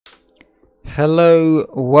Hello,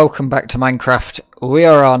 welcome back to Minecraft. We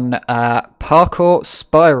are on Parkour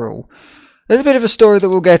Spiral. There's a bit of a story that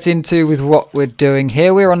we'll get into with what we're doing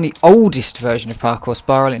here. We're on the oldest version of Parkour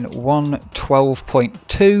Spiral in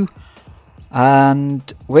 1.12.2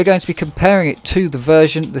 and we're going to be comparing it to the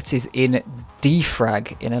version that is in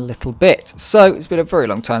DeFrag in a little bit. So it's been a very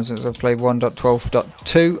long time since I've played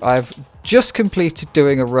 1.12.2. I've just completed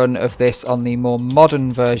doing a run of this on the more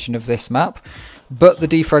modern version of this map. But the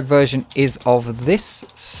DeFrag version is of this,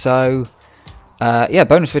 so yeah,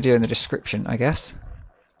 bonus video in the description, I guess.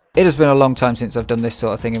 It has been a long time since I've done this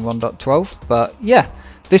sort of thing in 1.12, but yeah,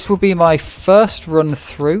 this will be my first run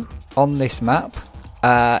through on this map,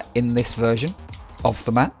 in this version of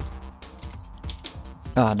the map.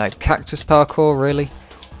 Oh no, cactus parkour, really?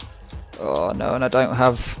 Oh no, and I don't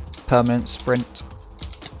have permanent sprint.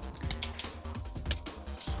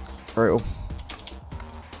 Brutal.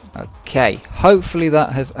 Okay, hopefully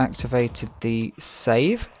that has activated the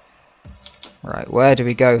save. Right, where do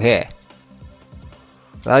we go here?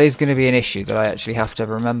 That is going to be an issue that I actually have to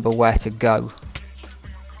remember where to go.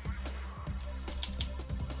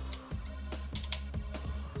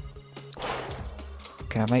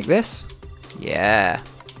 Can I make this? Yeah.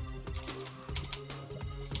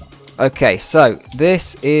 Okay, so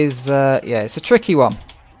this is, yeah, it's a tricky one.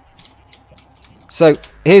 So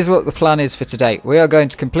here's what the plan is for today. We are going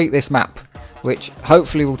to complete this map, which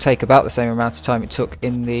hopefully will take about the same amount of time it took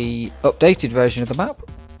in the updated version of the map.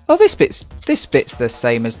 Oh, this bit's the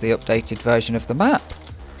same as the updated version of the map.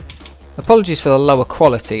 Apologies for the lower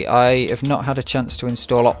quality. I have not had a chance to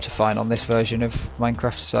install Optifine on this version of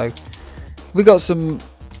Minecraft, so we got some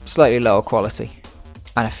slightly lower quality.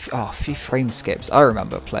 And a few frame skips. I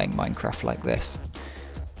remember playing Minecraft like this.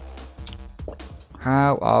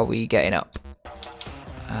 How are we getting up?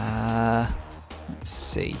 Let's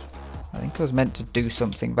see. I think I was meant to do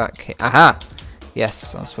something back here. Aha!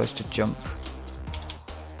 Yes, I'm supposed to jump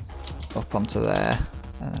up onto there.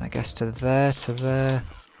 And then I guess to there, to there,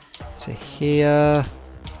 to here.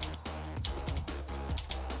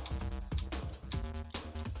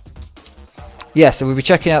 Yeah, so we'll be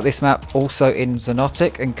checking out this map also in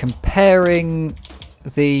Xonotic and comparing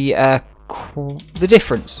the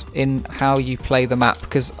difference in how you play the map,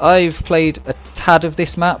 because I've played a tad of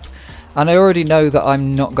this map and I already know that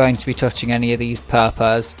I'm not going to be touching any of these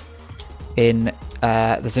purpurs in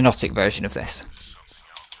the Xonotic version of this.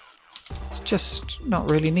 It's just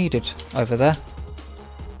not really needed over there.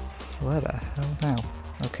 Where the hell now?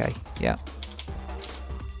 Okay, yeah.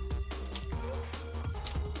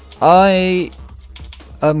 I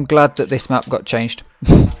am glad that this map got changed.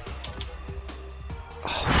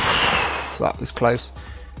 That was close.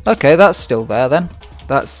 Okay, that's still there then.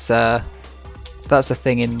 That's a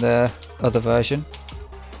thing in the other version.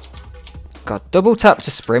 God, double tap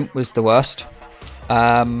to sprint was the worst.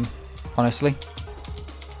 Honestly.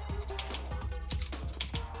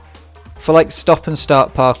 For like stop and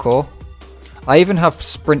start parkour, I even have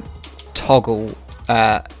sprint toggle.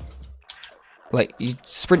 Like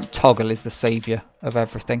sprint toggle is the saviour of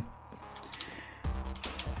everything.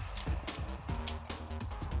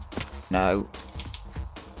 No.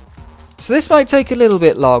 So this might take a little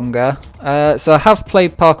bit longer. So I have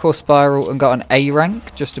played Parkour Spiral and got an A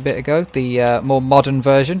rank just a bit ago, the more modern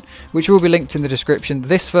version, which will be linked in the description.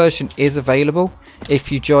 This version is available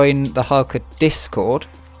if you join the Halka Discord.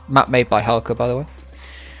 Map made by Halka, by the way.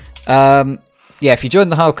 Yeah, if you join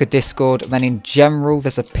the Halka Discord, then in general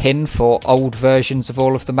there's a pin for old versions of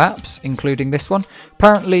all of the maps, including this one.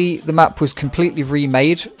 Apparently the map was completely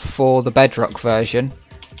remade for the Bedrock version.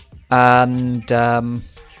 And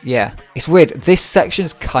yeah, it's weird. This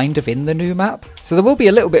section's kind of in the new map, so there will be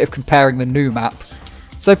a little bit of comparing the new map.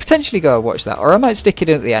 So potentially go and watch that, or I might stick it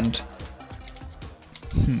in at the end.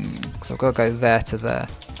 So I've got to go there to there.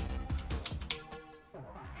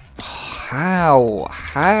 Oh,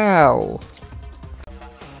 how?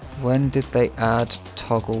 When did they add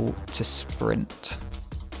toggle to sprint?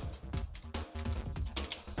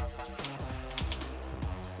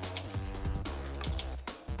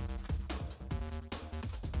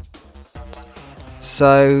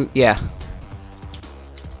 So, yeah.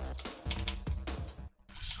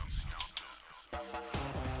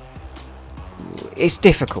 It's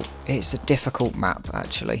difficult. It's a difficult map,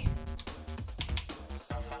 actually.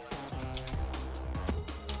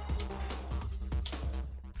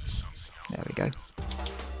 There we go.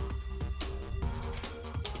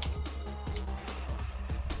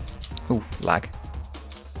 Ooh, lag.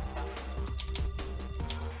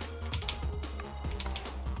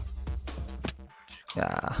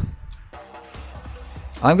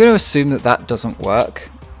 I'm going to assume that that doesn't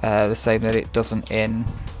work. The same that it doesn't in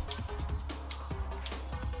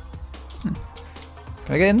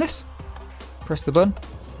Can I get in this? Press the button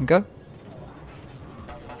and go.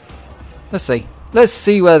 Let's see. Let's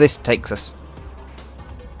see where this takes us.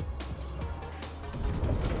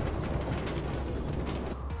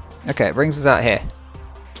 Okay, it brings us out here.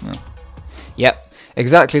 Oh. Yep,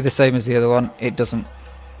 exactly the same as the other one. It doesn't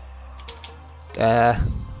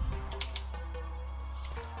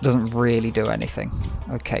really do anything.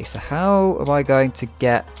 Okay, so how am I going to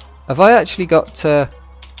get... Have I actually got to...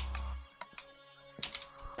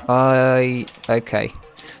 Okay.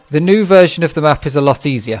 The new version of the map is a lot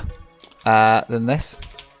easier than this.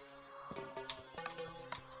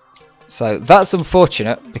 So that's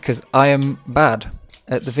unfortunate because I am bad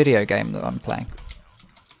at the video game that I'm playing.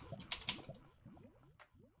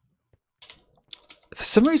 For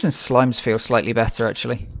some reason slimes feel slightly better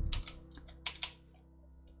actually.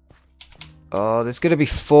 Oh, there's going to be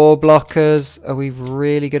 4 blockers. Are we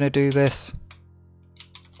really going to do this?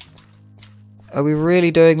 Are we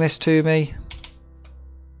really doing this to me?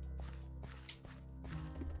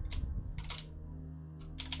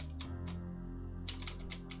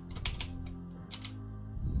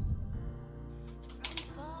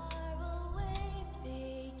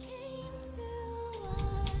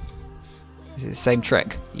 Is it the same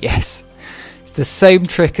trick? Yes. It's the same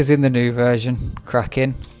trick as in the new version.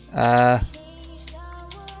 Cracking.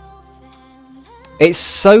 It's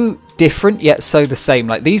so different yet so the same.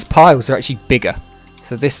 Like these piles are actually bigger.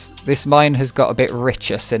 So this mine has got a bit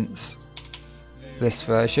richer since this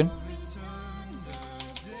version.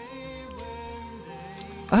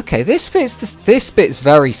 Okay, this bit's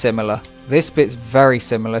very similar. This bit's very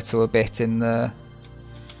similar to a bit in the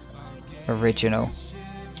original.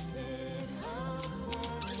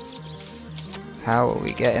 How are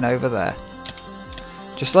we getting over there?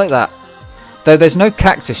 Just like that. Though there's no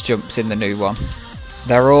cactus jumps in the new one.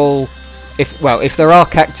 They're all... If there are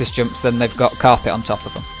cactus jumps, then they've got carpet on top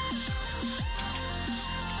of them.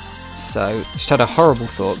 So, just had a horrible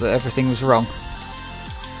thought that everything was wrong.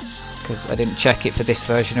 Because I didn't check it for this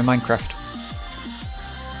version of Minecraft.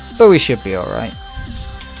 But we should be alright.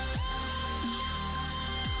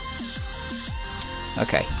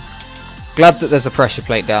 Okay. Glad that there's a pressure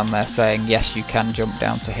plate down there saying, yes, you can jump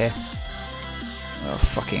down to here. Oh,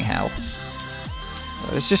 fucking hell.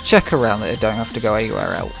 Well, let's just check around that I don't have to go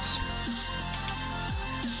anywhere else.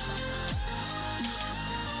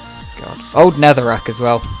 God. Old netherrack as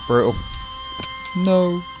well. Brutal.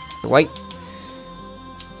 No. Wait.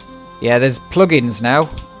 Yeah, there's plugins now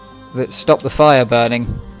that stop the fire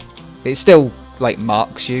burning. It still, like,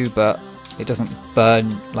 marks you, but it doesn't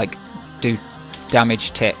burn, like, do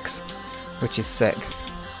damage ticks, which is sick.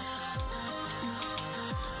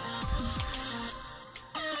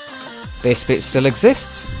 This bit still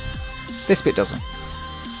exists. This bit doesn't.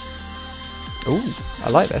 Ooh, I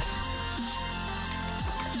like this.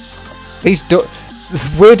 These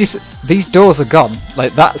doors are gone.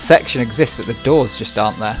 Like, that section exists, but the doors just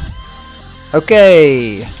aren't there.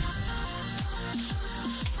 Okay.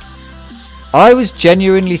 I was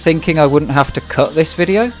genuinely thinking I wouldn't have to cut this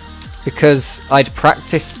video because I'd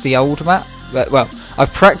practiced the old map. Well,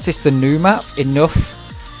 I've practiced the new map enough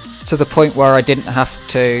to the point where I didn't have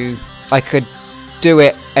to... I could do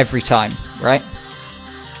it every time, right?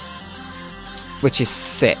 Which is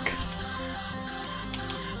sick.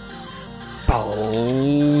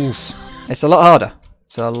 Balls. It's a lot harder.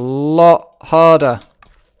 It's a lot harder.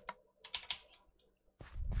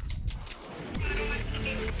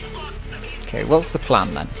 Okay, what's the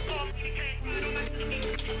plan then?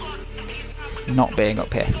 Not being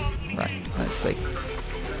up here. Right, let's see.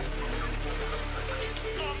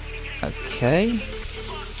 Okay.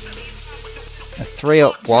 A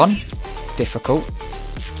 3-up 1. Difficult.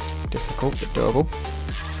 Difficult, but doable.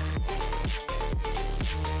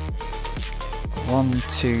 1,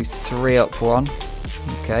 2, 3 up 1.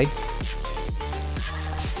 Okay.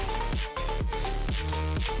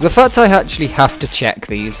 The fact I actually have to check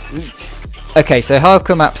these... Okay, so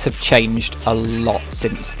hardcore maps have changed a lot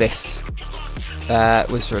since this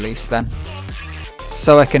was released then.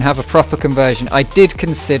 So I can have a proper conversion. I did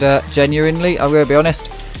consider, genuinely, I'm going to be honest,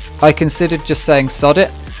 I considered just saying sod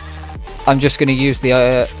it. I'm just going to use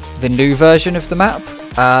the new version of the map,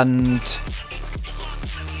 and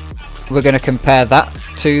we're going to compare that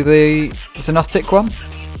to the Xonotic one.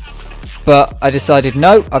 But I decided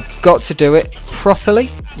no, I've got to do it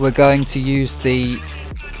properly. We're going to use the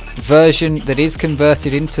version that is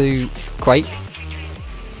converted into Quake.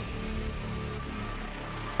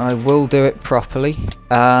 I will do it properly,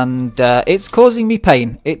 and it's causing me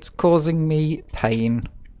pain. It's causing me pain.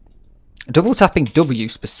 Double tapping W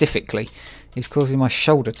specifically is causing my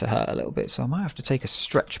shoulder to hurt a little bit, so I might have to take a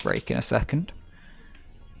stretch break in a second.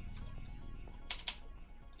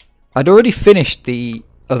 I'd already finished the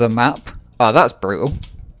other map. Oh, that's brutal.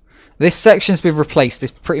 This section's been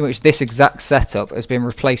replaced. Pretty much this exact setup has been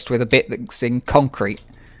replaced with a bit that's in concrete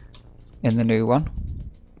in the new one.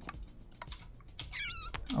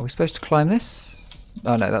 Are we supposed to climb this?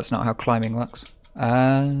 Oh no, that's not how climbing works.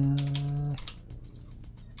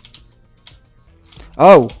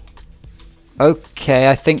 Oh! Okay,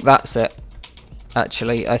 I think that's it.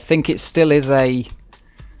 Actually, I think it still is a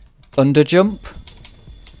underjump.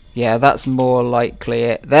 Yeah, that's more likely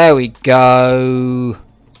it. There we go.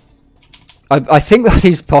 I think that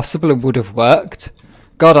is possible and would have worked.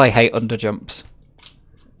 God, I hate underjumps.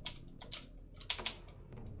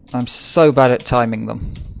 I'm so bad at timing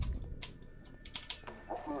them.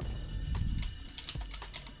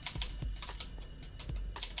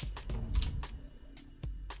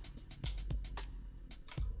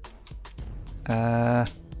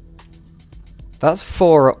 That's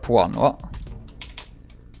 4 up 1, what?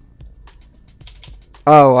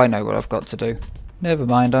 Oh, I know what I've got to do. Never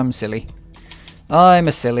mind, I'm silly. I'm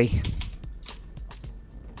a silly.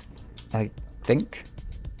 I think.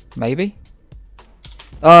 Maybe?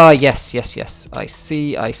 Ah, yes, yes, yes. I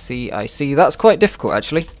see, I see, I see. That's quite difficult,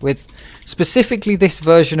 actually. With specifically this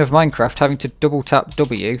version of Minecraft having to double tap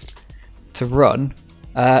W to run.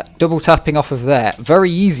 Double tapping off of there.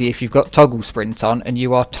 Very easy if you've got toggle sprint on and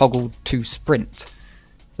you are toggled to sprint.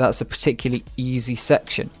 That's a particularly easy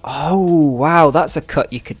section. Oh, wow, that's a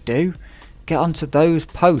cut you could do. Get onto those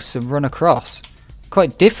posts and run across.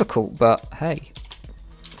 Quite difficult, but hey.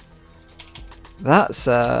 That's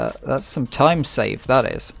some time saved, that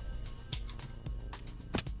is.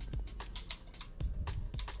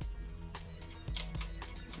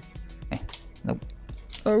 Nope.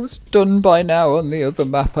 I was done by now on the other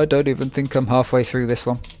map. I don't even think I'm halfway through this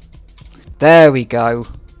one. There we go.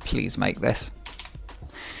 Please make this.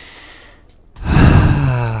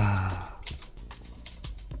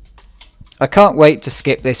 I can't wait to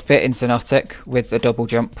skip this bit in Xonotic with the double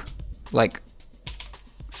jump. Like,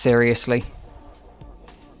 seriously.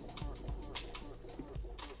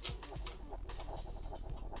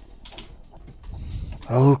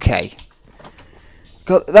 Okay.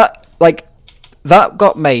 That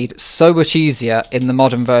got made so much easier in the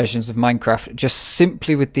modern versions of Minecraft, just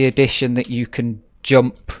simply with the addition that you can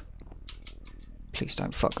jump. Please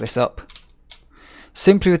don't fuck this up.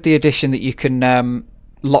 Simply with the addition that you can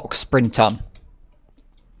lock sprint on.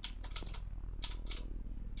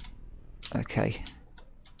 Okay.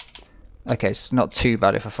 Okay, it's not too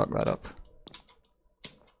bad if I fuck that up.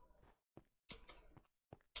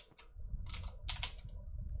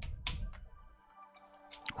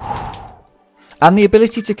 And the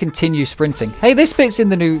ability to continue sprinting. Hey, this bit's in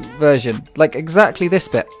the new version. Like, exactly this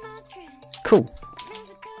bit. Cool.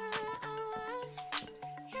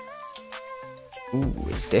 Ooh,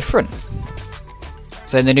 it's different.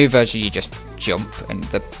 So in the new version, you just jump and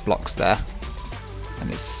the block's there.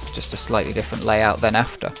 And it's just a slightly different layout than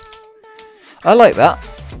after. I like that.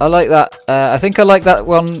 I like that. I think I like that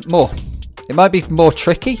one more. It might be more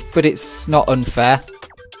tricky, but it's not unfair.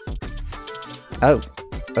 Oh.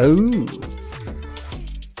 Oh.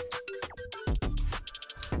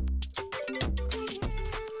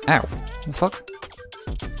 Ow. What the fuck?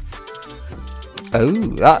 Oh,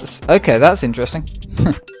 that's... Okay, that's interesting.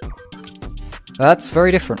 That's very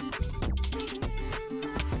different.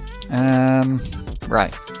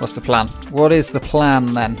 Right. What's the plan? What is the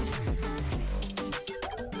plan, then?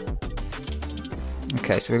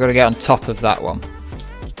 Okay, so we've got to get on top of that one.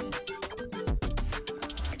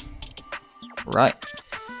 Right.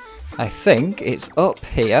 I think it's up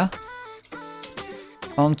here.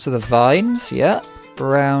 Onto the vines, yeah.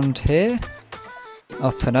 Around here.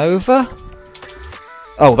 Up and over.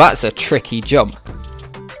 Oh, that's a tricky jump.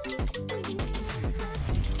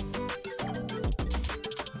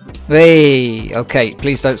 Hey, okay,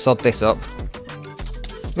 please don't sod this up.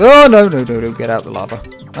 Oh, no, no, no, no, get out the lava.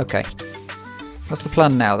 Okay. What's the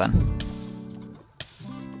plan now, then?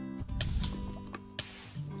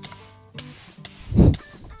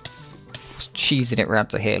 What's cheesing it round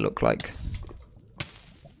to here look like?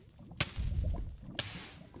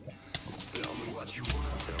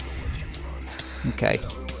 Okay.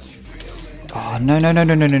 Oh, no, no, no,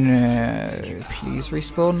 no, no, no, no. Please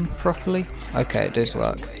respawn properly. Okay, it does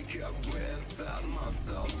work.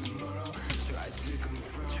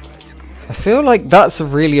 I feel like that's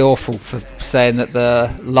really awful for saying that the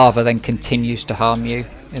lava then continues to harm you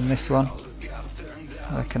in this one.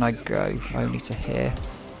 Where can I go? Only to here.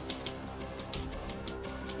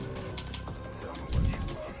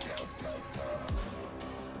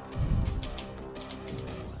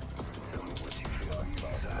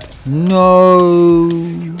 No!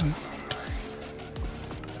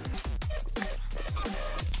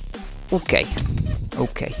 Okay.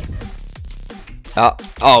 Okay.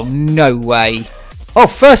 Oh, no way. Oh,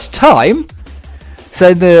 first time? So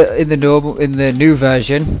in the new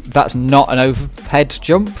version, that's not an overhead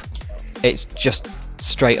jump. It's just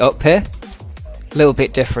straight up here. A little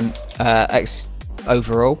bit different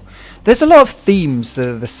overall. There's a lot of themes that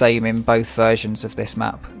are the same in both versions of this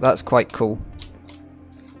map. That's quite cool.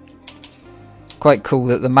 Quite cool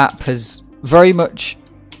that the map has very much...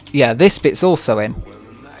 Yeah, this bit's also in.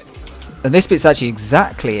 And this bit's actually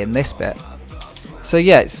exactly in this bit. So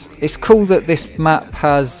yeah, it's cool that this map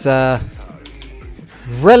has...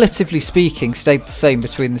 relatively speaking, stayed the same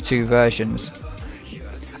between the two versions.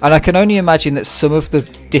 And I can only imagine that some of the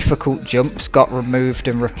difficult jumps got removed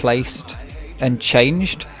and replaced and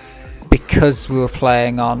changed because we were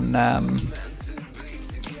playing on...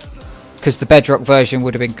 because the Bedrock version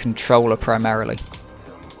would have been controller primarily.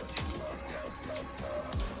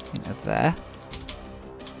 You know, there.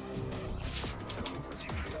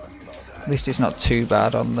 At least it's not too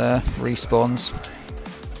bad on the respawns.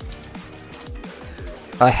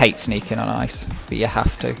 I hate sneaking on ice, but you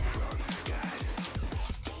have to.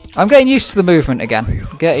 I'm getting used to the movement again.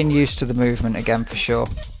 Getting used to the movement again for sure.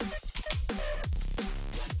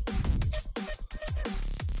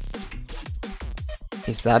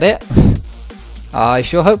 Is that it? I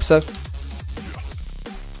sure hope so.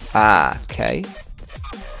 Ah, okay.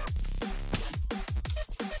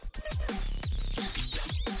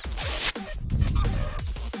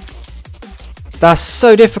 That's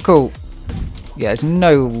so difficult. Yeah, there's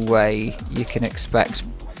no way you can expect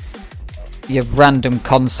your random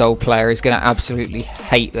console player is going to absolutely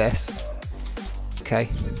hate this. Okay.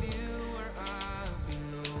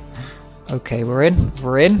 Okay, we're in.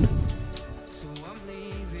 We're in.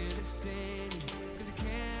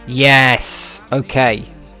 Yes! Okay.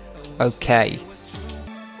 Okay.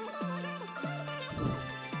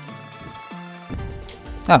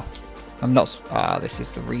 Oh. I'm not... Ah, this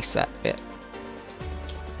is the reset bit.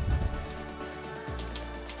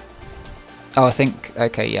 Oh, I think...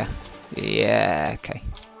 Okay, yeah. Yeah, okay.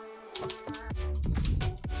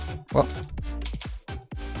 What?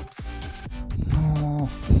 Oh.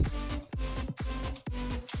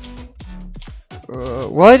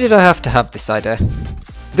 Why did I have to have this idea?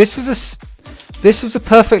 This was a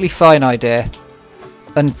perfectly fine idea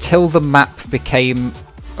until the map became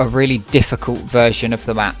a really difficult version of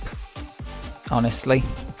the map. Honestly.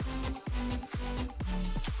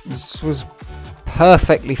 This was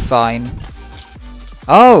perfectly fine.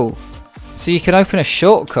 Oh! So you can open a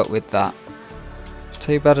shortcut with that.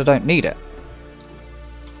 Too bad I don't need it.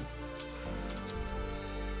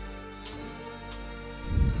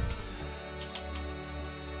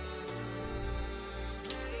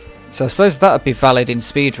 So I suppose that would be valid in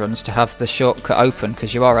speedruns to have the shortcut open,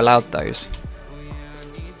 because you are allowed those.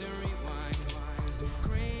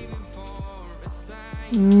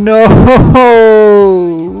 No!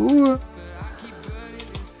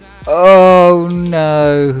 Oh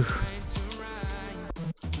no!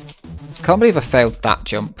 Can't believe I failed that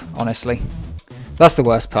jump, honestly. That's the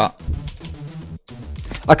worst part.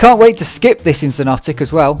 I can't wait to skip this in Xonotic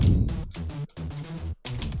as well.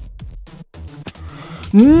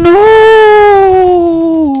 No!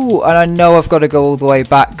 And I know I've got to go all the way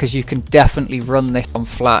back because you can definitely run this on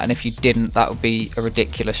flat, and if you didn't, that would be a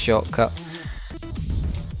ridiculous shortcut.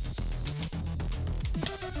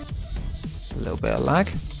 A little bit of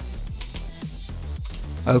lag.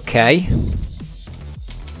 Okay.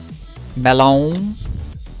 Melon.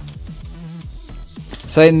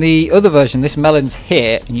 So in the other version, this melon's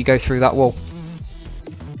here, and you go through that wall.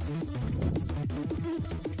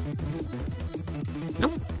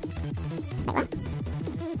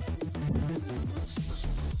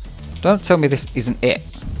 Don't tell me this isn't it.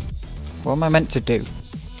 What am I meant to do?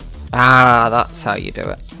 Ah, that's how you do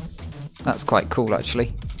it. That's quite cool,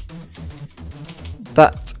 actually.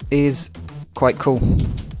 That is quite cool.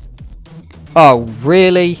 Oh,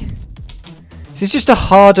 really? This is just a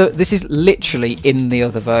harder... This is literally in the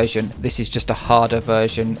other version. This is just a harder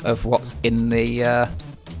version of what's in the...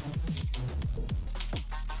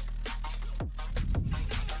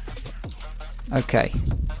 Okay.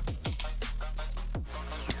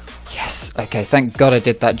 Yes. Okay, thank God I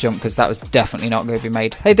did that jump, because that was definitely not going to be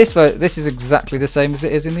made. Hey, this is exactly the same as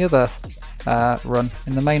it is in the other run,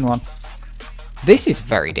 in the main one. This is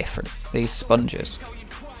very different, these sponges.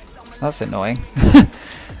 That's annoying.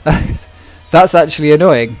 That's actually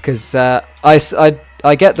annoying, because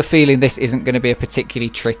I get the feeling this isn't going to be a particularly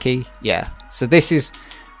tricky... Yeah, so this is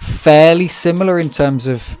fairly similar in terms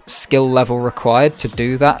of skill level required to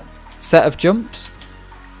do that set of jumps.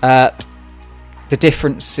 The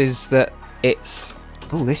difference is that it's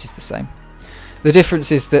Oh, this is the same. The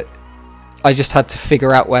difference is that I just had to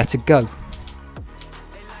figure out where to go.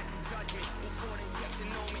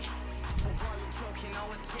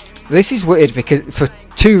 This is weird because for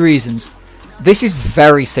two reasons. This is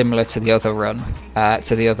very similar to the other run,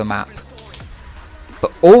 to the other map.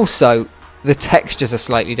 But also, the textures are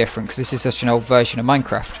slightly different because this is such an old version of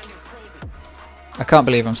Minecraft. I can't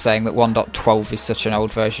believe I'm saying that 1.12 is such an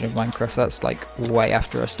old version of Minecraft. That's like way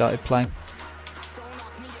after I started playing.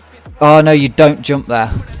 Oh no, you don't jump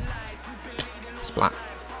there. Splat.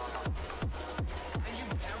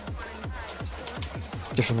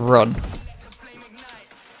 Just run.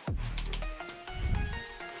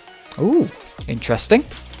 Ooh, interesting.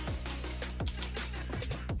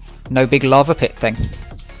 No big lava pit thing.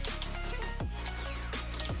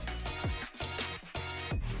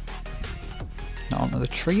 Not onto the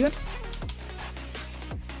tree then.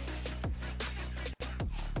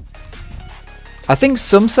 I think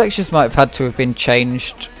some sections might have had to have been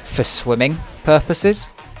changed for swimming purposes.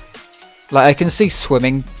 Like I can see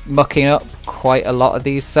swimming mucking up quite a lot of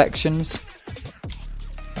these sections.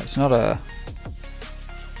 It's not a...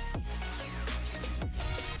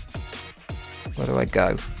 Where do I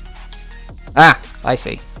go? Ah! I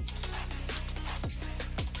see.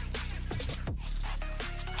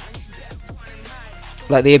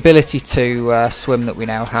 Like the ability to swim that we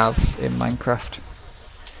now have in Minecraft.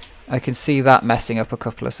 I can see that messing up a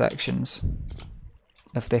couple of sections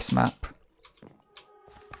of this map.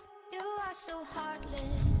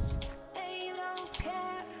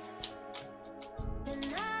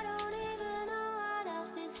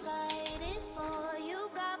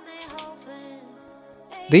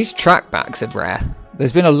 These trackbacks are rare.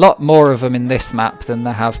 There's been a lot more of them in this map than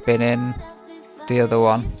there have been in the other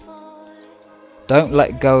one. Don't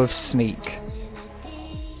let go of sneak.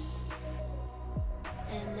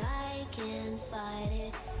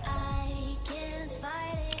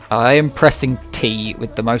 I am pressing T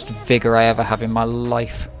with the most vigour I ever have in my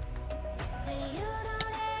life.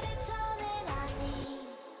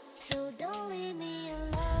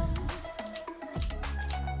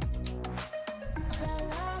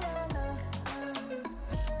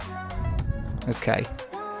 Okay.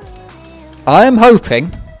 I am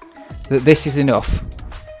hoping that this is enough.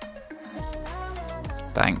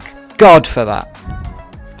 Thank God for that.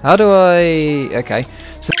 How do I... Okay.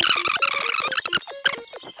 So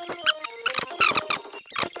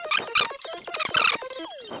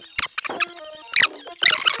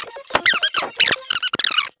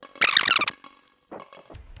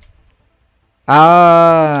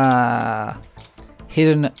ah,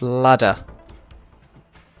 hidden ladder.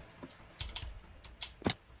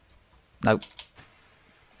 Nope.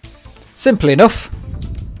 Simple enough.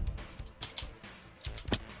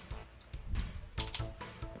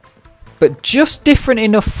 But just different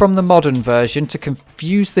enough from the modern version to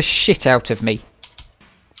confuse the shit out of me.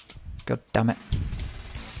 God damn it.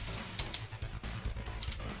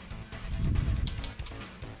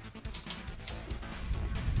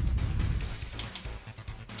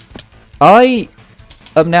 I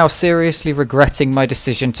am now seriously regretting my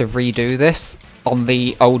decision to redo this on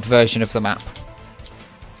the old version of the map.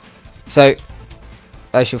 So,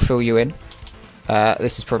 I shall fill you in.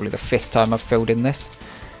 This is probably the 5th time I've filled in this.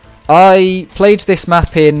 I played this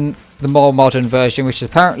map in the more modern version, which is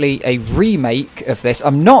apparently a remake of this.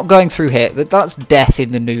 I'm not going through here. That's death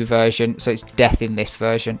in the new version, so it's death in this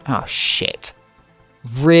version. Oh, shit.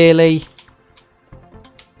 Really?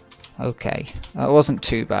 Okay, that wasn't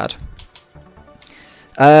too bad.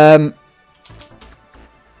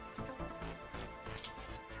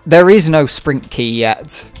 There is no sprint key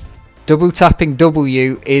yet. Double tapping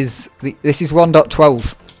W is... This is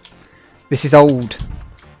 1.12. This is old.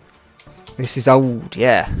 This is old,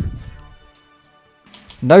 yeah.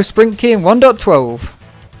 No sprint key in 1.12.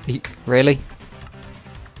 Really?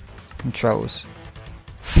 Controls.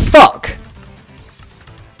 Fuck!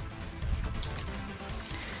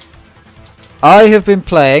 I have been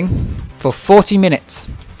playing for 40 minutes.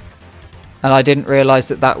 And I didn't realise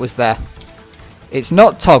that that was there. It's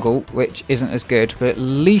not toggle, which isn't as good, but at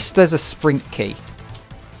least there's a sprint key.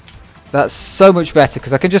 That's so much better,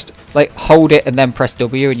 because I can just, like, hold it and then press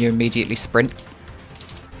W and you immediately sprint.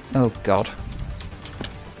 Oh, God.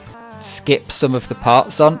 Skip some of the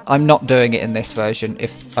parts on. I'm not doing it in this version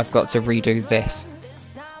if I've got to redo this.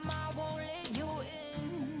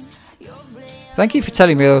 Thank you for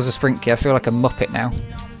telling me there was a sprint key. I feel like a muppet now.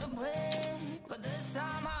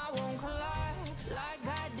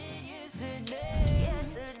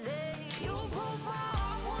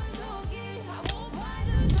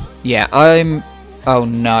 Yeah, I'm... Oh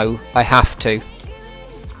no, I have to.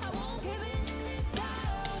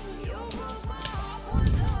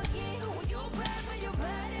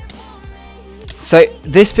 So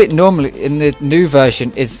this bit normally in the new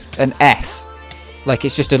version is an S. Like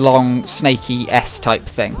it's just a long snaky S type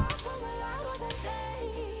thing.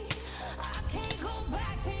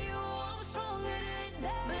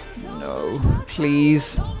 No,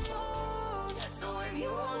 please.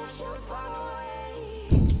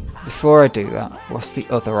 Before I do that, what's the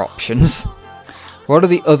other options? What are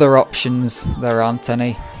the other options? There aren't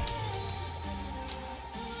any.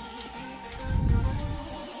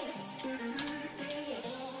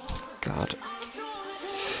 God.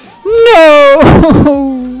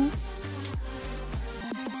 No!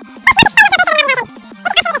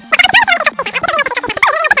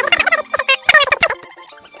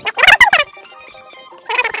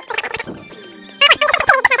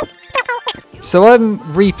 So I'm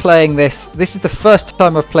replaying this. This is the first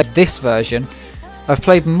time I've played this version. I've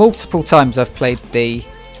played multiple times. I've played the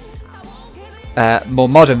more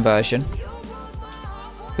modern version.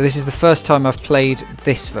 But this is the first time I've played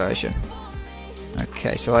this version.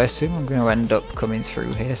 Okay, so I assume I'm going to end up coming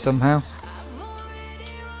through here somehow.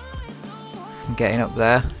 And getting up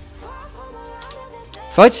there.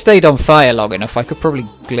 If I'd stayed on fire long enough, I could probably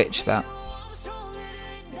glitch that.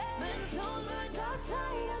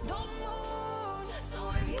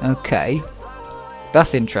 Okay,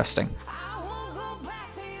 that's interesting.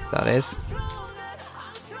 That is.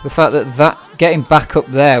 The fact that getting back up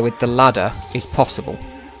there with the ladder is possible.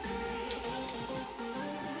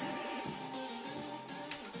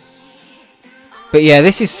 But yeah,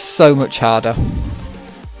 this is so much harder.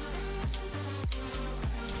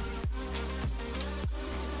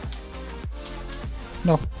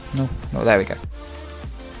 No, no, no, there we go.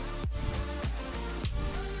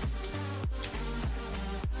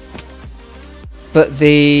 But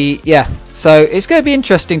yeah, so it's going to be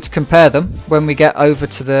interesting to compare them when we get over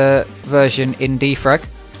to the version in DeFrag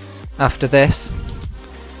after this.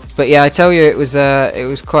 But yeah, I tell you, it was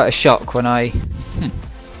quite a shock when I...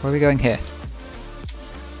 where are we going here?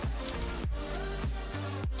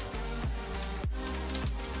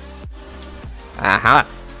 Aha!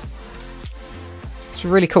 It's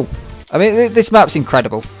really cool. I mean, this map's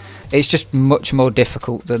incredible. It's just much more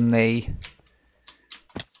difficult than the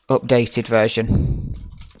updated version.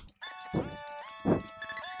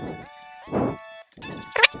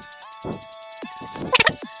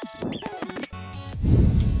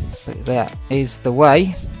 But that is the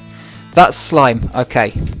way. That's slime.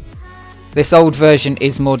 Okay. This old version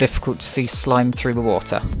is more difficult to see slime through the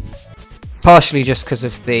water. Partially just because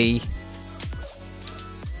of the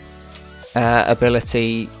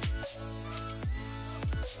ability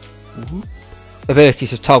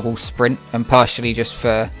to toggle sprint, and partially just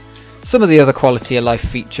for some of the other quality of life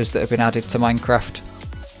features that have been added to Minecraft.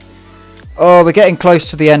 Oh, we're getting close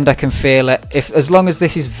to the end. I can feel it. As long as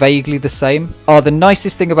this is vaguely the same. Oh, the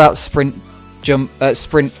nicest thing about sprint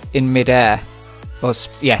in midair, or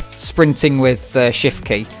yeah, sprinting with the shift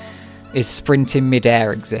key, is sprint in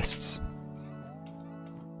midair exists,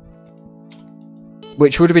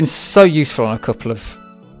 which would have been so useful on a couple of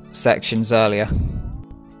sections earlier.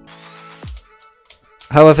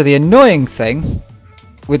 However, the annoying thing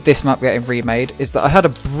with this map getting remade is that I had a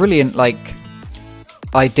brilliant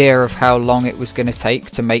idea of how long it was going to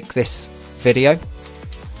take to make this video.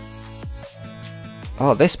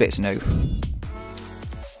 Oh, this bit's new.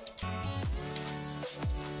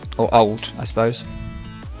 Or old, I suppose.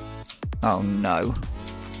 Oh no.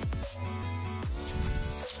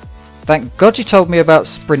 Thank God you told me about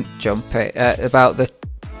sprint jump, about the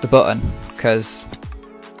button, because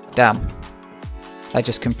damn, I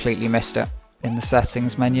just completely missed it in the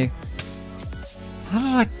settings menu.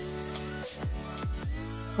 How did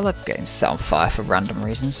I love getting set on fire for random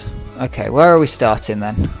reasons. Okay, where are we starting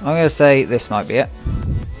then? I'm going to say this might be it.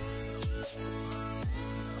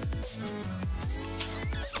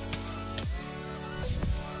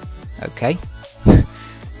 Okay.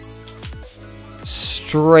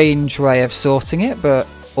 Strange way of sorting it, but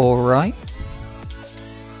alright.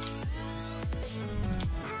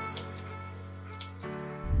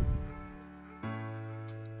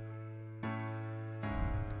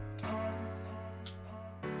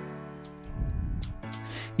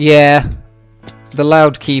 Yeah, the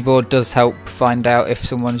loud keyboard does help find out if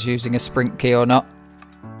someone's using a sprint key or not.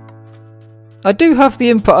 I do have the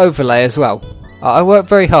input overlay as well. I work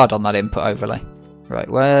very hard on that input overlay. Right,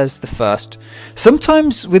 where's the first?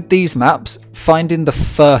 Sometimes with these maps, finding the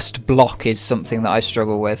first block is something that I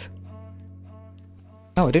struggle with.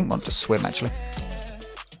 Oh, I didn't want to swim actually.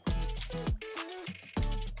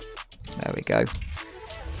 There we go.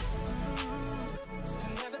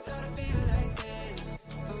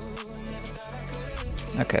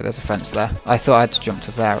 Okay, there's a fence there. I thought I had to jump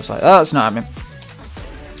to there. I was like, oh, that's not happening.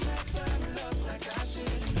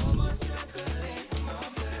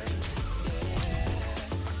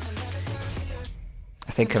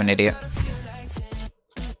 think I'm an idiot.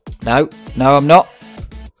 No, no, I'm not.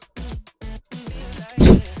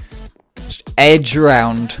 Just edge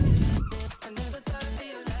round.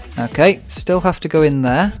 Okay, still have to go in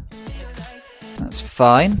there. That's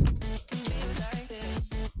fine.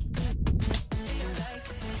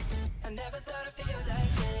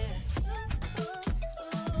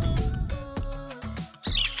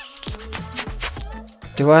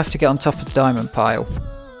 Do I have to get on top of the diamond pile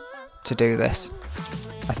to do this?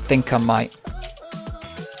 I think I might.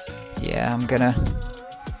 Yeah, I'm gonna...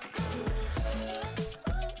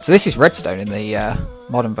 So this is redstone in the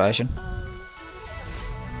modern version.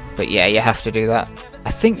 But yeah, you have to do that.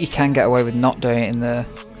 I think you can get away with not doing it in the...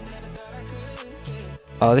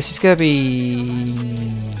 Oh, this is gonna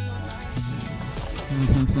be...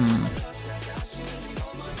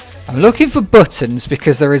 I'm looking for buttons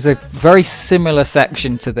because there is a very similar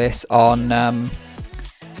section to this on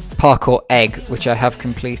Parkour Egg, which I have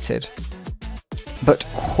completed. But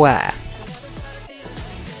where?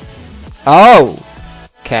 Oh!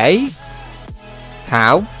 Okay.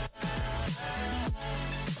 How?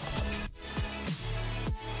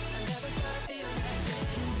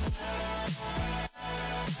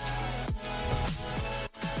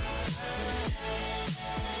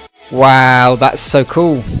 Wow, that's so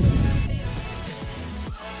cool.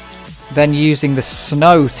 Then using the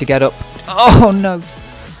snow to get up... Oh no!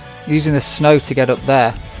 Using the snow to get up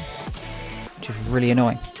there. Which is really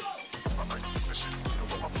annoying.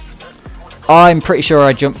 I'm pretty sure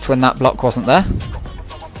I jumped when that block wasn't there.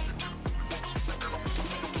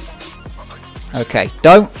 Okay,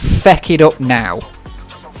 don't feck it up now.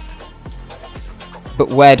 But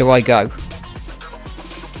where do I go?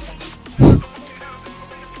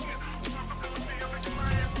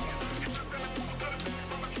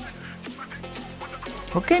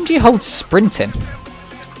 What game do you hold sprint in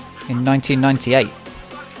 1998?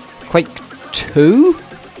 Quake 2?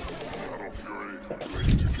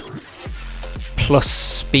 Plus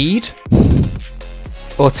speed?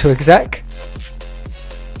 Auto exec?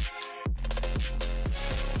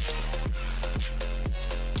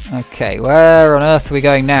 Okay, where on earth are we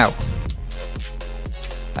going now?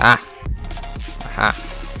 Ah. Aha.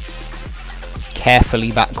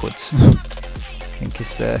 Carefully backwards, I think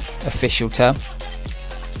is the official term.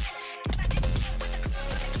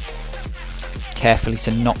 Carefully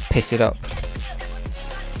to not piss it up.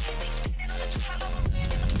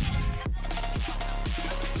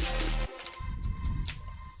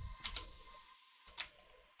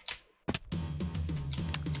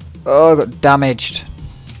 Oh, I got damaged.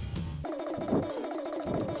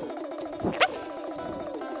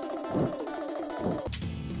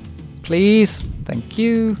 Please. Thank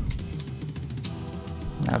you.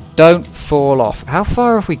 Now don't fall off. How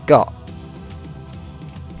far have we got?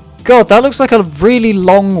 God, that looks like a really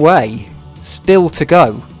long way still to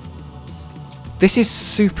go. This is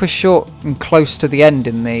super short and close to the end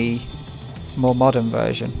in the more modern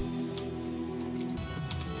version.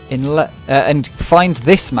 And find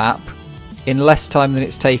this map in less time than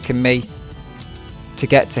it's taken me to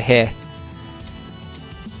get to here.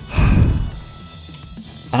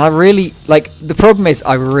 And I really, like, the problem is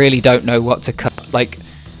I really don't know what to cut. Like,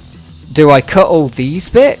 do I cut all these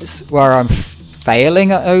bits where I'm failing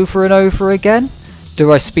it over and over again?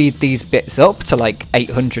 Do I speed these bits up to like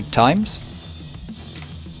 800 times?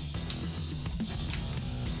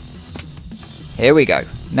 Here we go.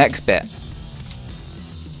 Next bit.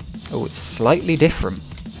 Oh, it's slightly different.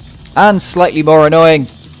 And slightly more annoying.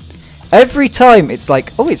 Every time it's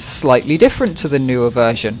like, oh, it's slightly different to the newer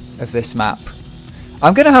version of this map.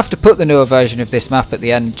 I'm going to have to put the newer version of this map at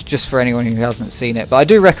the end just for anyone who hasn't seen it. But I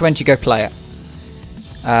do recommend you go play it.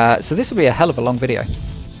 So this will be a hell of a long video.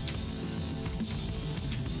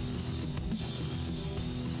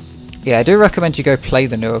 Yeah, I do recommend you go play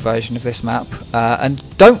the newer version of this map. And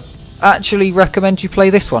don't actually recommend you play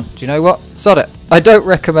this one. Do you know what? Sod it. I don't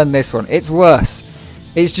recommend this one. It's worse.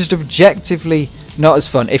 It's just objectively not as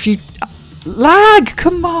fun. If you... Lag!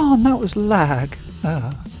 Come on! That was lag.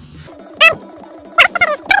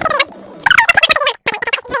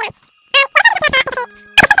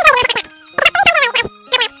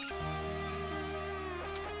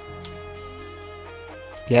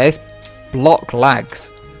 Yeah, this block lags.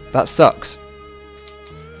 That sucks.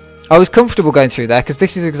 I was comfortable going through there because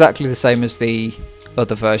this is exactly the same as the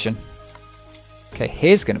other version. Okay,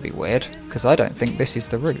 here's going to be weird because I don't think this is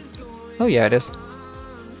the route. Oh yeah, it is.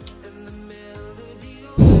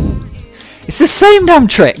 It's the same damn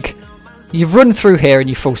trick! You run through here and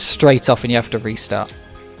you fall straight off and you have to restart.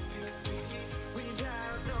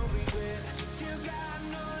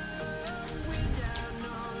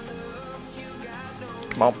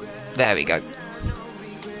 Come on. There we go.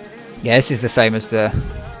 Yeah, this is the same as the...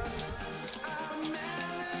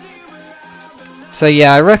 So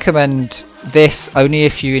yeah, I recommend this only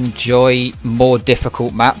if you enjoy more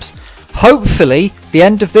difficult maps. Hopefully, the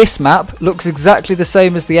end of this map looks exactly the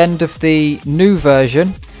same as the end of the new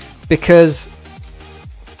version, because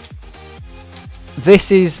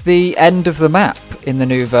this is the end of the map in the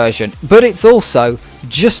new version. But it's also,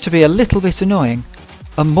 just to be a little bit annoying,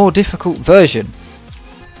 a more difficult version.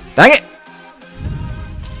 Dang it!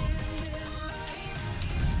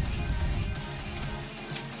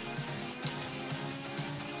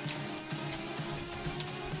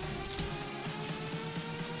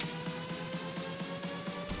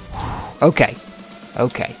 Okay,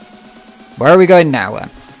 okay. Where are we going now then?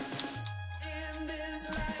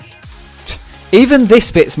 Even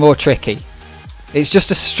this bit's more tricky. It's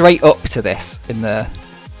just a straight up to this in the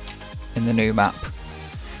new map.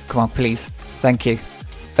 Come on, please. Thank you.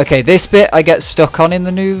 Okay, this bit I get stuck on in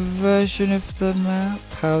the new version of the map.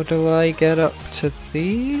 How do I get up to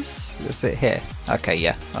these? Is it here? Okay,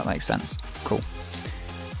 yeah, that makes sense. Cool.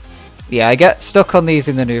 Yeah, I get stuck on these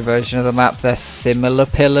in the new version of the map. They're similar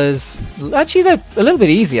pillars. Actually, they're a little bit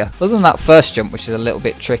easier. Other than that first jump, which is a little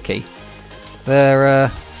bit tricky. They're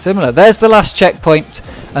similar. There's the last checkpoint.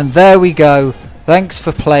 And there we go. Thanks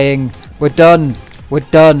for playing. We're done. We're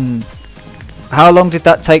done. How long did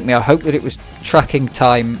that take me? I hope that it was tracking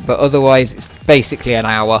time. But otherwise, it's basically an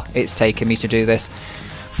hour it's taken me to do this.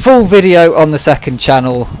 Full video on the second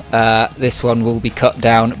channel. This one will be cut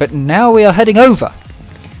down. But now we are heading over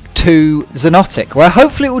to Xonotic, where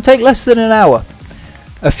hopefully it will take less than an hour.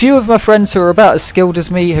 A few of my friends who are about as skilled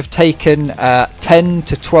as me have taken 10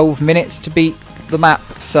 to 12 minutes to beat the map,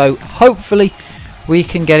 so hopefully we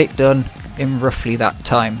can get it done in roughly that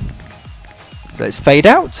time. So let's fade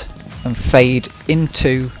out and fade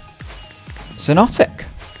into Xonotic.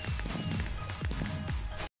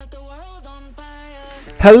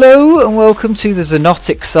 Hello and welcome to the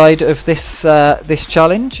Xonotic side of this this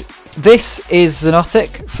challenge. This is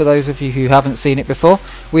Xonotic, for those of you who haven't seen it before.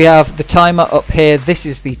 We have the timer up here. This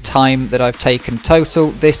is the time that I've taken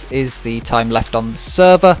total. This is the time left on the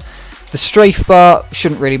server. The strafe bar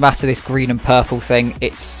shouldn't really matter, this green and purple thing.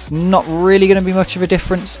 It's not really going to be much of a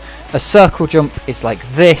difference. A circle jump is like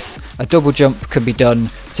this. A double jump can be done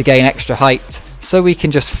to gain extra height, so we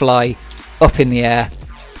can just fly up in the air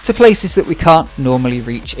to places that we can't normally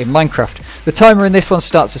reach in Minecraft. The timer in this one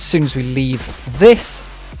starts as soon as we leave this.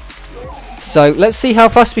 So let's see how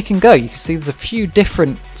fast we can go. You can see there's a few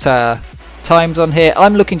different times on here.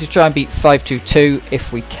 I'm looking to try and beat 522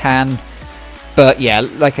 if we can. But yeah,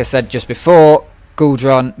 like I said just before,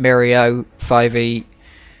 Gouldron, Mirio, 5e,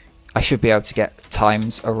 I should be able to get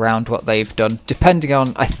times around what they've done. Depending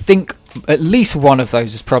on, I think at least one of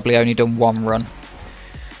those has probably only done one run.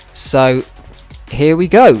 So here we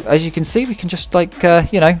go. As you can see, we can just like,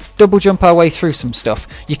 you know, double jump our way through some stuff.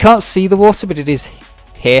 You can't see the water, but it is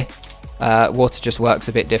here. Water just works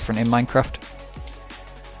a bit different in Minecraft.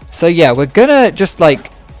 So yeah, we're gonna just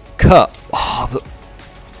like cut.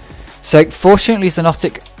 So fortunately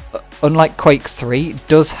Xonotic, unlike Quake 3,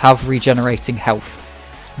 does have regenerating health.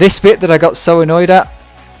 This bit that I got so annoyed at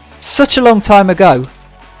such a long time ago,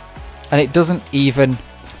 and it doesn't even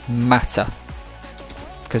matter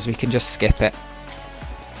because we can just skip it.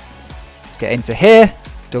 Get into here,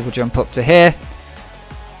 double jump up to here.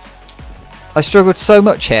 I struggled so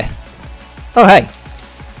much here. Oh hey!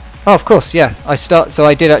 Oh of course, yeah. So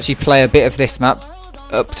I did actually play a bit of this map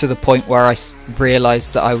up to the point where I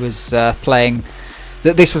realised that I was playing,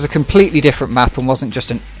 that this was a completely different map and wasn't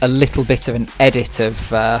just a little bit of an edit of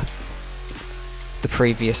the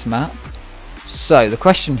previous map. So the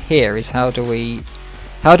question here is how do we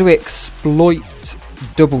exploit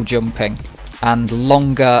double jumping and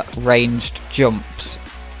longer ranged jumps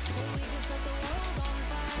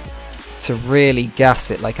to really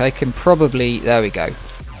gas it? Like I can probably, there we go.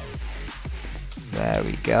 There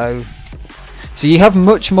we go. So you have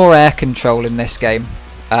much more air control in this game.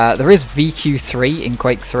 There is VQ3 in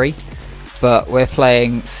Quake 3, but we're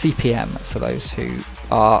playing CPM for those who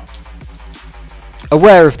are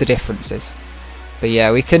aware of the differences. But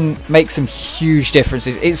yeah, we can make some huge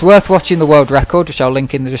differences. It's worth watching the world record, which I'll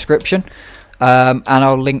link in the description. And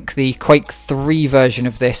I'll link the Quake 3 version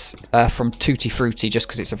of this from Tutti Frutti, just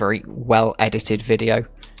because it's a very well edited video.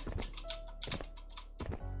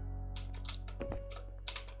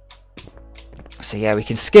 So yeah, we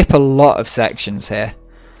can skip a lot of sections here.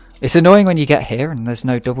 It's annoying when you get here and there's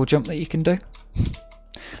no double jump that you can do.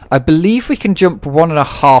 I believe we can jump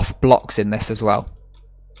 1.5 blocks in this as well.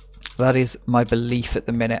 That is my belief at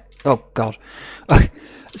the minute. Oh god.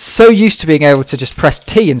 So used to being able to just press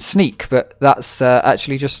T and sneak, but that's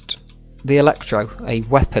actually just the Electro, a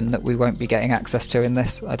weapon that we won't be getting access to in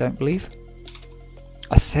this, I don't believe.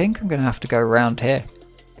 I think I'm going to have to go around here.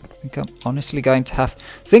 I think I'm honestly going to have...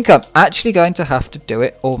 I think I'm actually going to have to do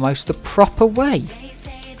it almost the proper way.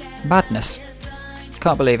 Madness.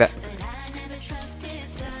 Can't believe it.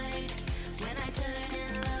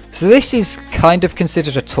 So this is kind of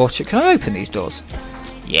considered a torture. Can I open these doors?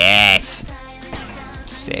 Yes!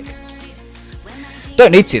 Sick.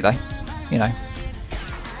 Don't need to though, you know.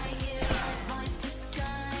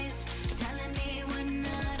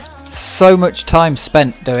 So much time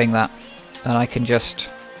spent doing that, and I can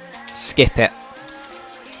just skip it.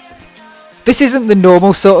 This isn't the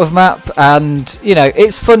normal sort of map, and you know,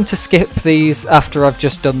 it's fun to skip these after I've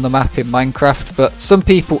just done the map in Minecraft, but some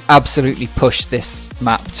people absolutely push this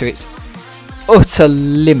map to its utter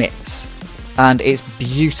limits, and it's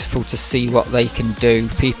beautiful to see what they can do.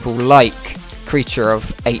 People like Creature of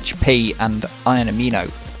HP and Iron Amino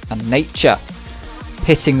and Nature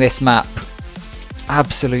hitting this map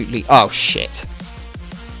absolutely... Oh shit.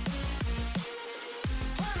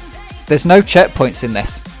 There's no checkpoints in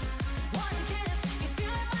this.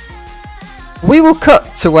 We will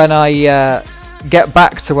cut to when I get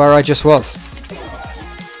back to where I just was.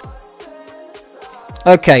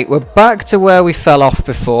 Okay, we're back to where we fell off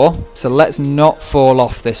before, so let's not fall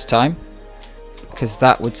off this time, because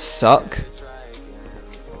that would suck.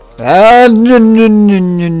 No.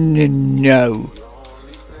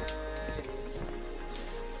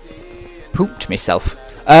 Pooped myself.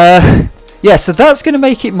 Yeah, so that's going to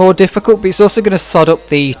make it more difficult, but it's also going to sod up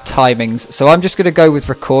the timings. So I'm just going to go with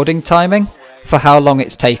recording timing for how long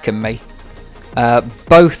it's taken me.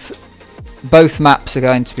 Both maps are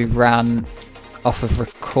going to be ran off of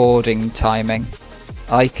recording timing.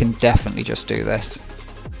 I can definitely just do this.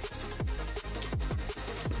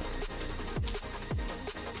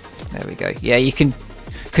 There we go. Yeah, you can,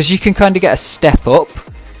 because you can kind of get a step up.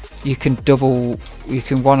 You can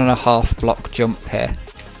 1.5 block jump here.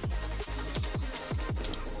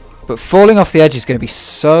 But falling off the edge is going to be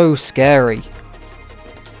so scary.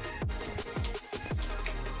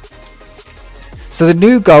 So the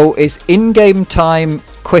new goal is in-game time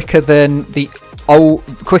quicker than the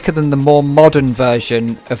more modern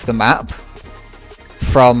version of the map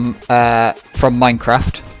from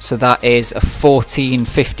Minecraft. So that is a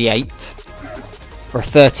 1458 or a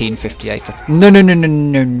 1358. No.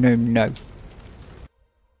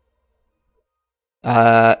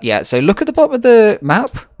 Yeah, so look at the bottom of the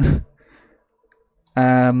map.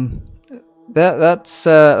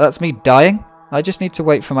 That's me dying. I just need to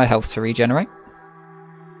wait for my health to regenerate.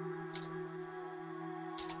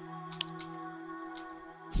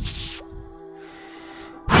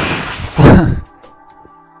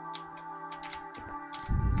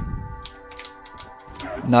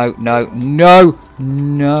 No.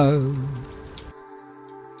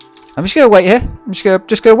 I'm just gonna wait here. I'm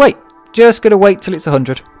just gonna wait. Just gonna wait till it's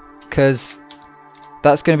 100, because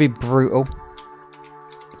that's gonna be brutal.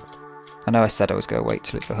 I know I said I was gonna wait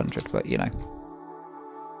till it's 100, but you know.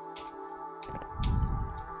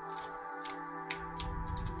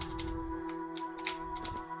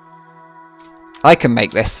 I can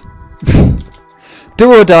make this.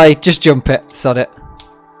 Do or die, just jump it, sod it.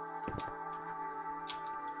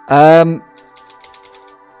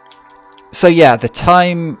 So yeah, the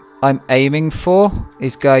time I'm aiming for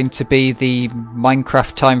is going to be the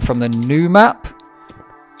Minecraft time from the new map,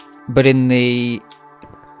 but in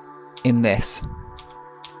this.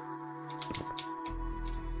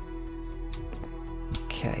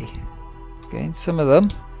 Okay, getting some of them.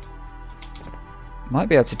 Might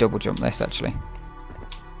be able to double jump this actually.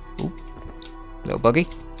 Ooh, little buggy.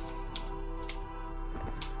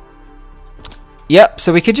 Yep,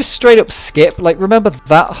 so we could just straight up skip. Like, remember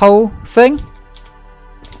that whole thing?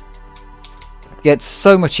 Yeah, it's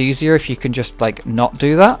so much easier if you can just, like, not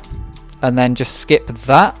do that. And then just skip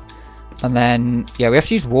that. And then, yeah, we have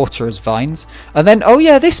to use water as vines. And then, oh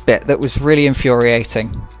yeah, this bit that was really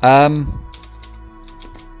infuriating.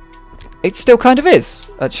 It still kind of is,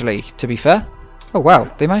 actually, to be fair. Oh wow,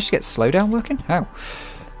 they managed to get slowdown working? How?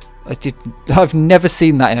 I've never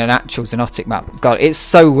seen that in an actual Xonotic map. God, it's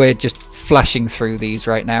so weird just flashing through these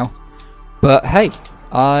right now. But hey,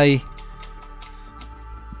 I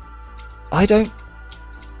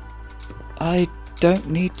don't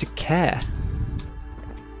need to care.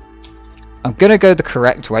 I'm gonna go the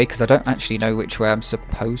correct way because I don't actually know which way I'm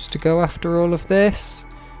supposed to go after all of this.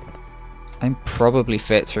 I'm probably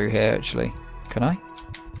fit through here actually. Can I?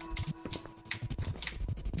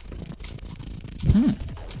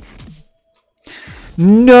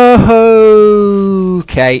 No!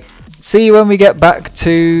 Okay. See you when we get back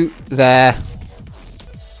to there.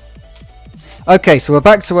 Okay, so we're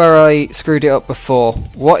back to where I screwed it up before.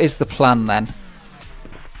 What is the plan then?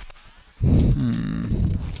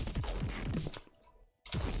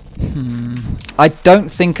 I don't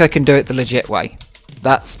think I can do it the legit way.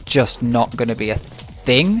 That's just not going to be a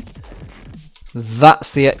thing.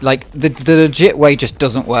 That's the legit way just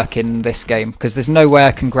doesn't work in this game because there's no way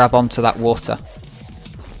I can grab onto that water.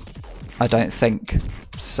 I don't think.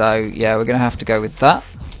 So yeah, we're going to have to go with that.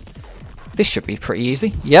 This should be pretty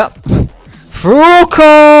easy. Yep.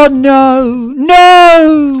 Parkour! No!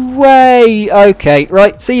 No way! Okay,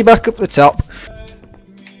 right, see you back up the top.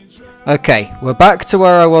 Okay, we're back to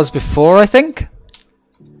where I was before, I think.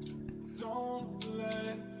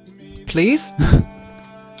 Please?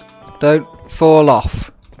 Don't fall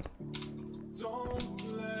off.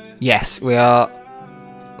 Yes, we are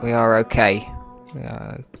okay. We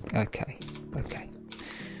are okay. Okay.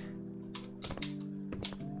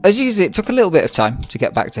 As you can see, it took a little bit of time to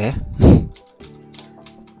get back to here.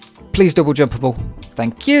 Please double jumpable.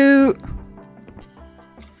 Thank you.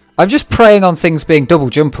 I'm just preying on things being double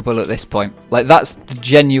jumpable at this point. Like, that's the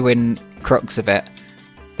genuine crux of it.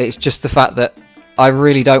 It's just the fact that I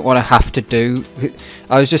really don't want to have to do...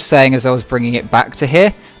 I was just saying as I was bringing it back to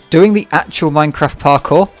here, doing the actual Minecraft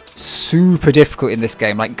parkour, super difficult in this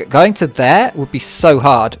game. Like, going to there would be so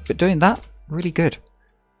hard, but doing that, really good.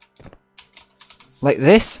 Like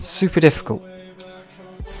this, super difficult.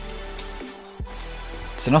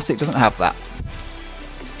 Xonotic doesn't have that.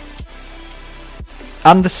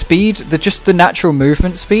 And the speed, just the natural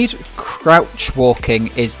movement speed, crouch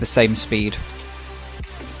walking is the same speed.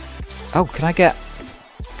 Oh, can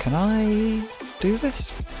I do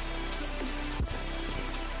this?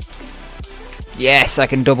 Yes, I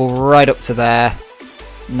can double right up to there.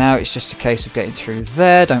 Now it's just a case of getting through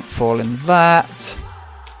there, don't fall in that.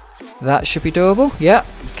 That should be doable, yeah,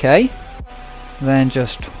 okay. Then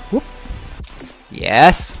just, whoop.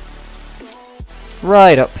 Yes.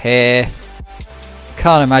 Right up here.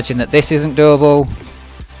 Can't imagine that this isn't doable.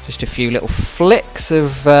 Just a few little flicks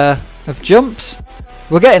of jumps.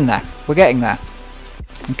 We're getting there. We're getting there.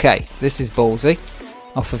 Okay, this is ballsy.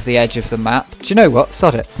 Off of the edge of the map. Do you know what?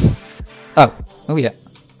 Sod it. Oh. Oh yeah.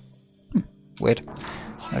 Weird.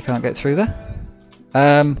 I can't get through there.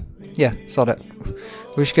 Yeah, sod it.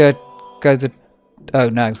 We should go the... Oh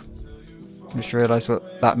no. I just realised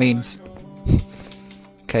what that means.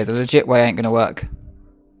 Okay, the legit way ain't going to work.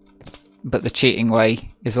 But the cheating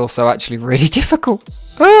way is also actually really difficult.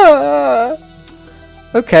 Ah!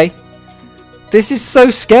 Okay. This is so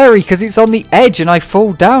scary because it's on the edge and I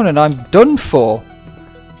fall down and I'm done for.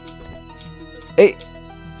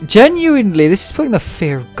 Genuinely, this is putting the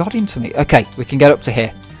fear of God into me. Okay, we can get up to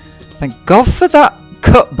here. Thank God for that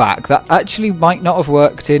cutback. That actually might not have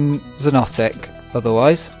worked in Xonotic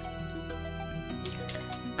otherwise.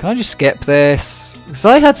 Can I just skip this? Because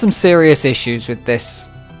I had some serious issues with this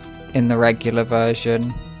in the regular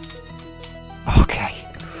version. Okay.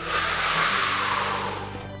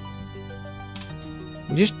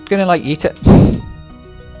 We're just gonna like eat it.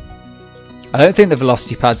 I don't think the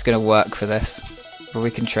velocity pad's gonna work for this, but we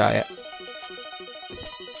can try it.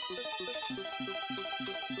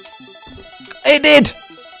 It did!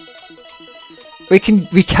 We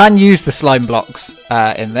can use the slime blocks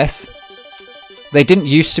in this. They didn't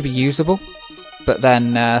used to be usable, but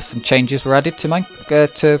then some changes were added to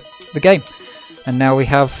the game, and now we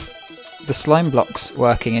have the slime blocks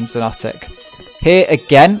working in Xonotic. Here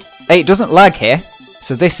again, it doesn't lag here,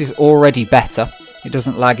 so this is already better. It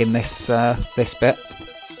doesn't lag in this this bit.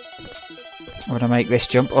 When I make this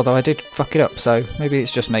jump, although I did fuck it up, so maybe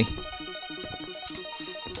it's just me.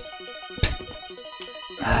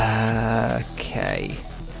 Okay.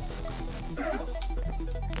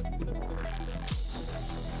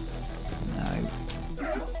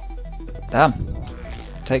 Damn.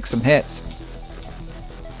 Take some hits.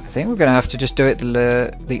 I think we're going to have to just do it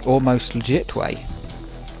the almost legit way.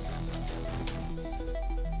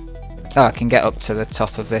 Oh, I can get up to the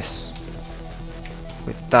top of this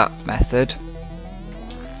with that method.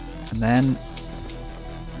 And then...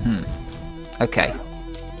 Okay.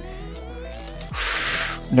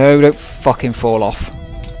 No, don't fucking fall off.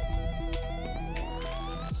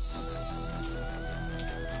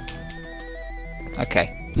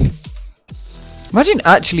 Okay. Imagine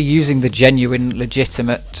actually using the genuine,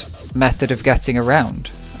 legitimate method of getting around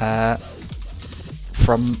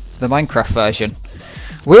from the Minecraft version.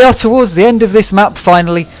 We are towards the end of this map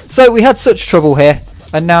finally. So we had such trouble here,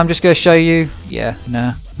 and now I'm just going to show you. Yeah,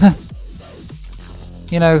 nah.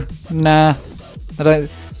 You know, nah. I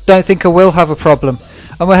don't think I will have a problem.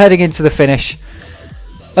 and we're heading into the finish.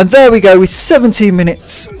 And there we go with 17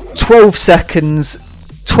 minutes, 12 seconds,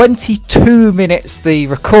 22 minutes, the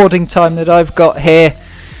recording time that I've got here.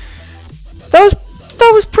 That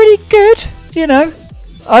was pretty good, you know.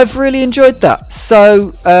 I've really enjoyed that.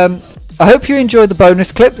 So I hope you enjoyed the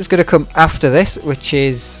bonus clip that's going to come after this, which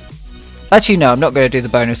is... Actually, no, I'm not going to do the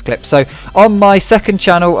bonus clip. So on my second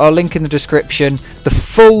channel, I'll link in the description the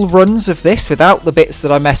full runs of this without the bits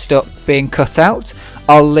that I messed up being cut out.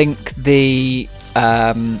 I'll link the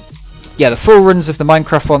the full runs of the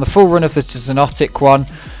Minecraft one, the full run of the Xonotic one,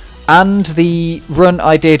 and the run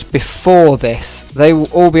I did before this. They will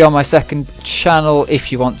all be on my second channel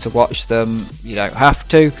if you want to watch them. You don't have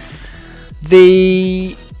to.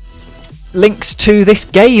 The links to this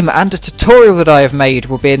game and a tutorial that I have made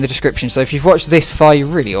will be in the description, so if you've watched this far, you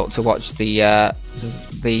really ought to watch the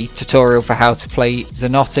tutorial for how to play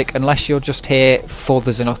Xonotic, unless you're just here for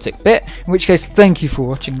the Xonotic bit, in which case thank you for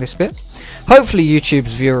watching this bit. Hopefully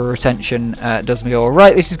YouTube's viewer retention does me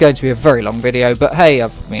alright. This is going to be a very long video, but hey,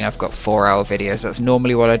 I've got 4-hour videos, that's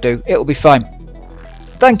normally what I do, it'll be fine.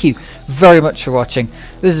 Thank you very much for watching,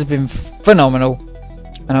 this has been phenomenal,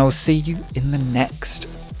 and I will see you in the next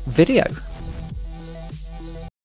video.